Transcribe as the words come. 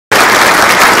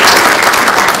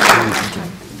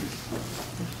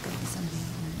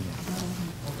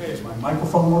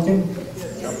Microphone working?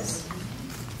 Yes.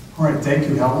 All right, thank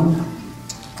you, Helen.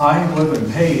 I live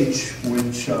in Page,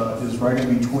 which is right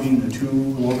in between the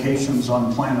two locations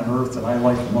on planet Earth that I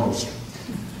like the most.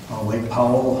 Lake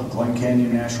Powell, Glen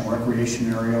Canyon National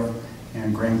Recreation Area,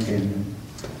 and Grand Canyon.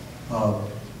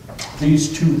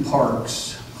 These two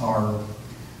parks are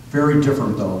very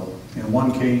different though. In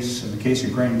one case, in the case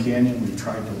of Grand Canyon, we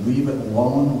tried to leave it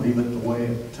alone, leave it the way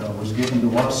it was given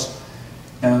to us.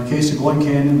 And in the case of Glen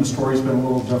Canyon, the story's been a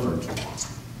little different.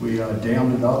 We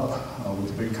dammed it up with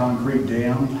a big concrete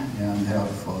dam and have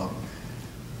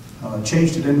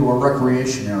changed it into a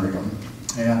recreation area.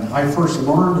 And I first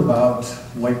learned about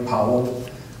Lake Powell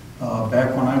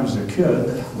back when I was a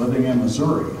kid living in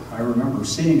Missouri. I remember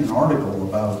seeing an article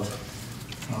about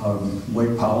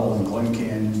Lake Powell and Glen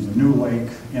Canyon, the new lake,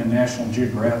 in National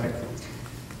Geographic.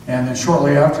 And then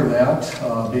shortly after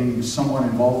that, being somewhat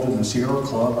involved in the Sierra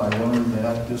Club, I learned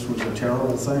that this was a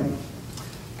terrible thing,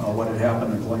 what had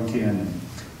happened at Glen Canyon.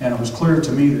 And it was clear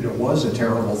to me that it was a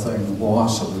terrible thing, the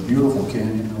loss of a beautiful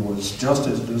canyon that was just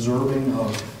as deserving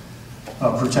of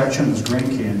protection as Grand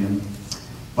Canyon.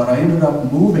 But I ended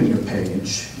up moving to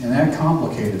Page, and that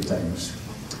complicated things.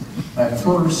 At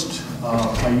first,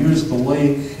 I used the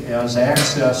lake as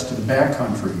access to the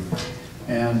backcountry.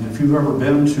 And if you've ever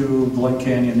been to Glen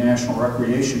Canyon National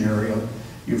Recreation Area,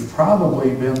 you've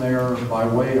probably been there by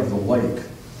way of the lake.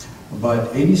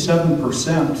 But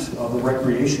 87% of the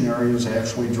recreation area is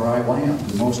actually dry land,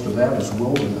 and most of that is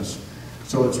wilderness.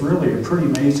 So it's really a pretty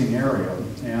amazing area,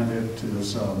 and it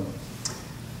is,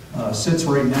 sits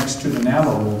right next to the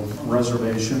Navajo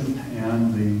Reservation,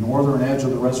 and the northern edge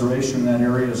of the reservation in that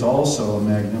area is also a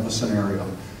magnificent area.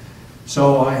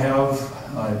 So I have,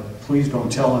 please don't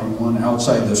tell anyone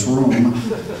outside this room,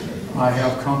 I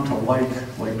have come to like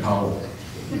Lake Powell.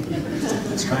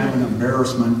 It's kind of an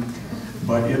embarrassment,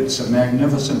 but it's a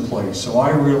magnificent place. So I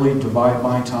really divide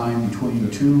my time between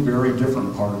two very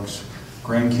different parks,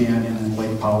 Grand Canyon and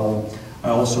Lake Powell. I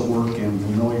also work in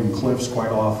Vermilion Cliffs quite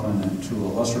often, and to a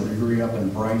lesser degree up in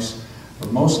Bryce,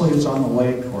 but mostly it's on the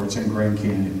lake or it's in Grand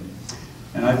Canyon.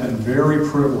 And I've been very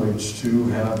privileged to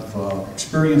have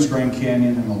experienced Grand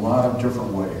Canyon in a lot of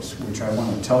different ways, which I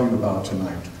want to tell you about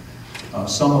tonight.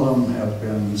 Some of them have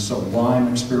been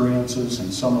sublime experiences,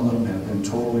 and some of them have been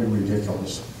totally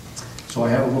ridiculous. So I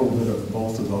have a little bit of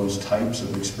both of those types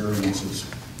of experiences.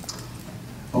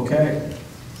 Okay.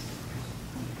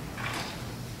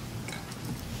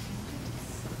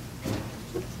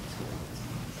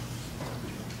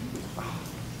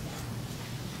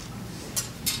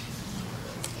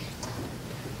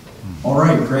 All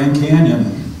right, Grand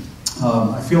Canyon.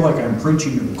 I feel like I'm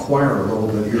preaching to the choir a little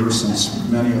bit here, since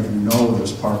many of you know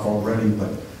this park already, but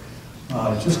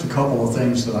just a couple of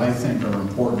things that I think are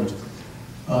important.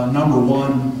 Number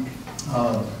one,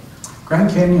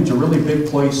 Grand Canyon's a really big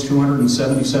place,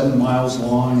 277 miles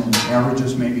long, and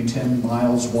averages maybe 10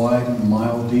 miles wide and a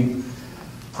mile deep.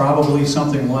 Probably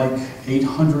something like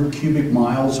 800 cubic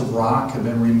miles of rock have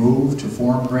been removed to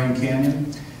form Grand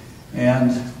Canyon.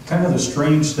 And kind of the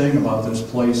strange thing about this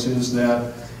place is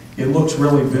that it looks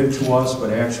really big to us,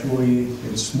 but actually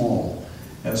it's small.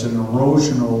 As an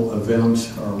erosional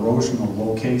event or erosional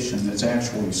location, it's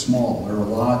actually small. There are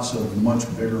lots of much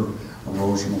bigger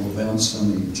erosional events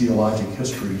in the geologic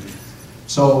history.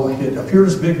 So it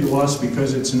appears big to us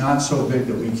because it's not so big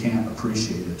that we can't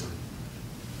appreciate it.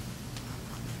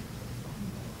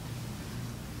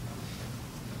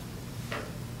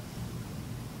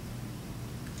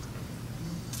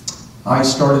 I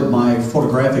started my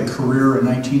photographic career in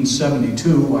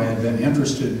 1972. I had been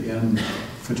interested in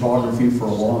photography for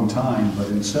a long time, but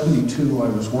in '72 I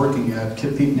was working at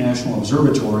Kitt Peak National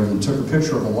Observatory and took a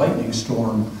picture of a lightning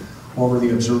storm over the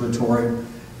observatory.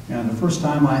 And the first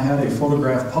time I had a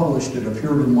photograph published, it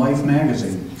appeared in Life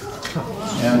magazine.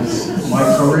 And my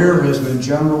career has been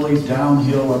generally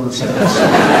downhill ever since.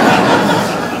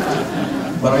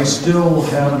 But I still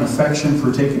have an affection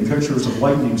for taking pictures of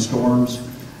lightning storms,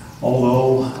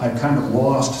 although I kind of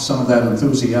lost some of that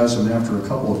enthusiasm after a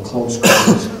couple of close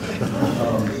calls.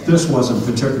 This wasn't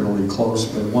particularly close,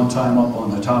 but one time up on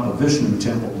the top of Vishnu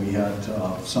Temple we had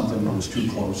something that was too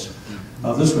close.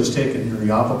 This was taken near the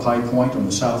Yavapai Point on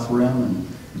the south rim, and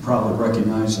you probably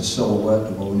recognize the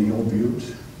silhouette of O'Neill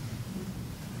Butte.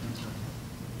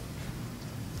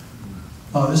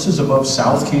 This is above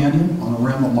South Canyon on the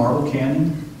rim of Marble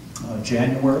Canyon,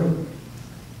 January.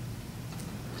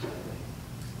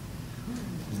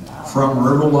 From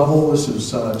river level, this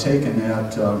is taken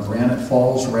at Granite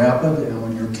Falls Rapid, and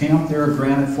when you're camped there at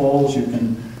Granite Falls, you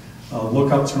can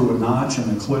look up through a notch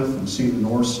in the cliff and see the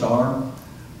North Star.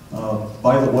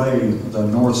 By the way, the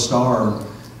North Star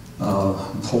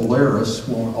Polaris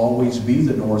won't always be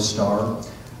the North Star.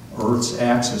 Earth's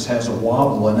axis has a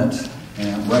wobble in it,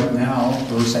 and right now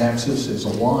Earth's axis is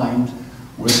aligned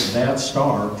with that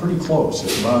star pretty close.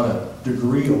 It's about a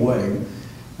degree away,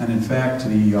 and in fact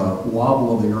the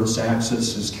wobble of the Earth's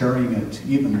axis is carrying it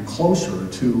even closer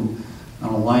to an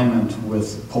alignment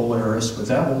with Polaris, but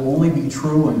that will only be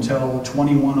true until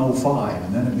 2105,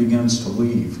 and then it begins to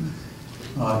leave.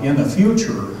 In the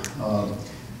future,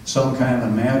 some kind of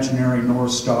imaginary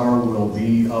North Star will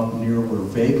be up near where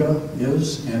Vega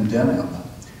is and Deneb.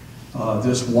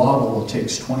 This wobble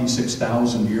takes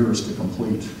 26,000 years to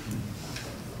complete.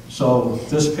 So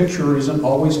this picture isn't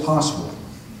always possible.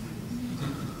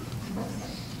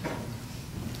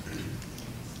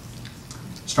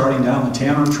 Starting down the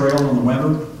Tanner Trail in the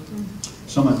winter,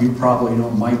 some of you probably know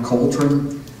Mike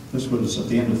Coltrane. This was at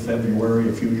the end of February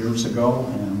a few years ago,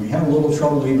 and we had a little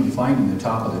trouble even finding the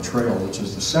top of the trail, which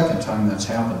is the second time that's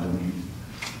happened to me.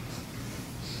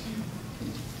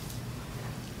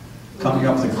 Coming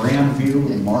up the Grand View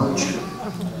in March.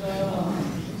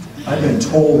 I've been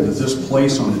told that this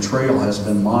place on the trail has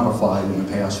been modified in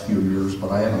the past few years,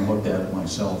 but I haven't looked at it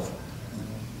myself.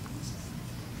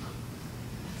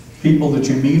 People that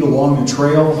you meet along the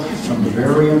trail, some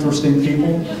very interesting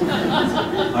people.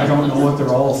 I don't know what they're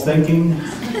all thinking.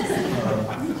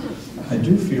 I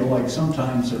do feel like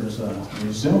sometimes there's a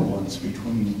resemblance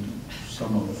between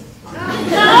some of them.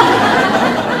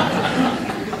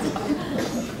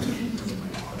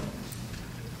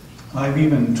 I've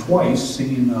even twice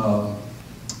seen,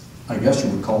 I guess you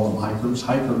would call them hikers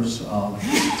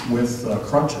with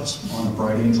crutches on the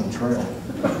Bright Angel Trail.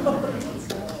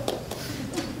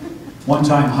 One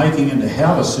time hiking into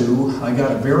Havasu, I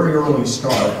got a very early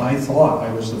start. I thought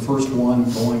I was the first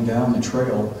one going down the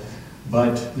trail,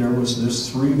 but there was this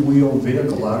three-wheel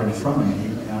vehicle out in front of me,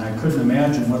 and I couldn't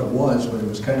imagine what it was, but it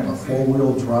was kind of a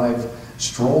four-wheel drive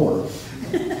stroller.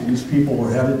 These people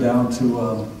were headed down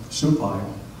to Sublime.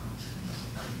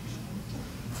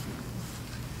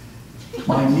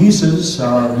 My nieces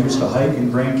used to hike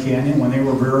in Grand Canyon when they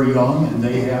were very young, and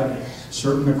they had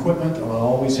certain equipment that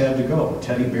always had to go, a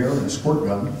teddy bear and a squirt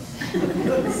gun.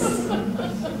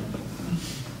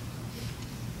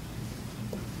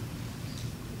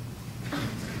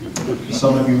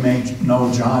 Some of you may know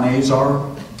John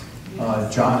Azar.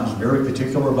 John is very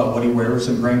particular about what he wears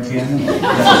in Grand Canyon.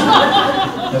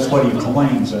 That's what he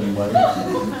claims anyway.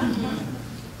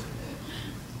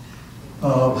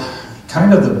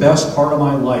 Kind of the best part of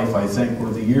my life, I think,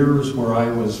 were the years where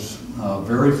I was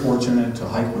very fortunate to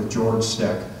hike with George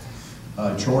Steck.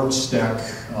 George Steck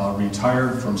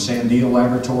retired from Sandia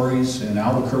Laboratories in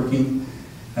Albuquerque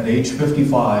at age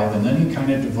 55, and then he kind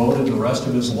of devoted the rest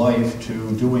of his life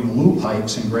to doing loop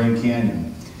hikes in Grand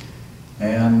Canyon.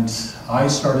 And I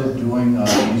started doing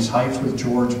these hikes with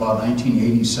George about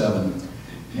 1987.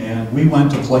 And we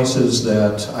went to places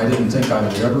that I didn't think I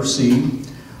would ever see,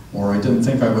 or I didn't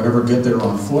think I would ever get there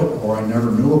on foot, or I never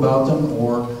knew about them,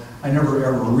 or I never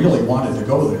ever really wanted to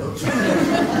go there.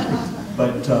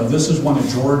 But this is one of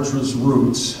George's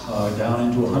routes down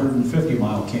into 150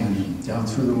 Mile Canyon, down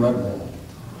through the Red Wall.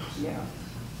 Yeah.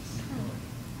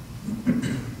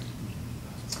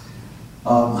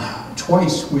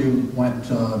 Twice we went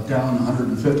down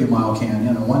 150 Mile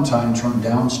Canyon, and one time turned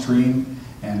downstream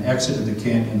and exited the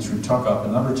canyon through Tuckup.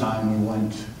 Another time we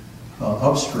went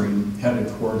upstream, headed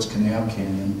towards Kanab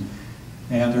Canyon.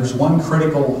 And there's one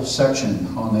critical section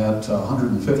on that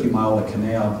 150 mile to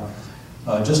Kanab,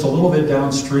 just a little bit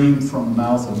downstream from the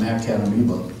mouth of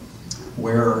Macadamiba,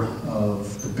 where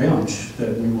the bench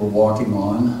that we were walking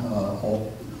on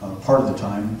part of the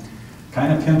time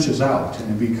kind of pinches out,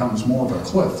 and it becomes more of a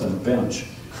cliff than a bench.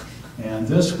 And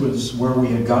this was where we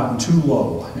had gotten too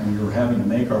low, and we were having to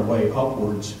make our way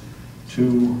upwards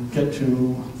to get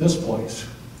to this place.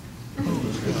 It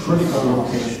was a critical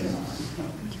location.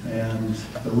 And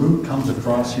the route comes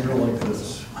across here like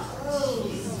this.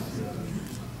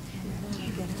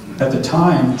 At the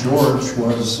time, George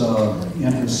was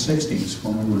in his 60s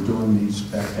when we were doing these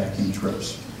backpacking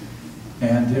trips.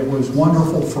 And it was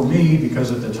wonderful for me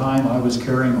because at the time I was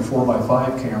carrying a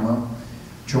 4x5 camera.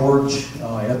 George,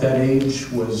 at that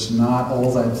age, was not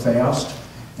all that fast,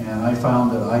 and I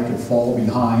found that I could fall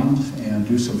behind and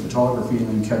do some photography and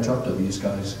then catch up to these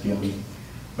guys again.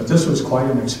 But this was quite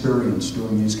an experience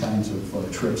doing these kinds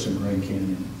of trips in Grand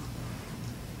Canyon.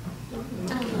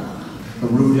 The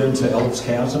route into Elks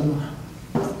Chasm,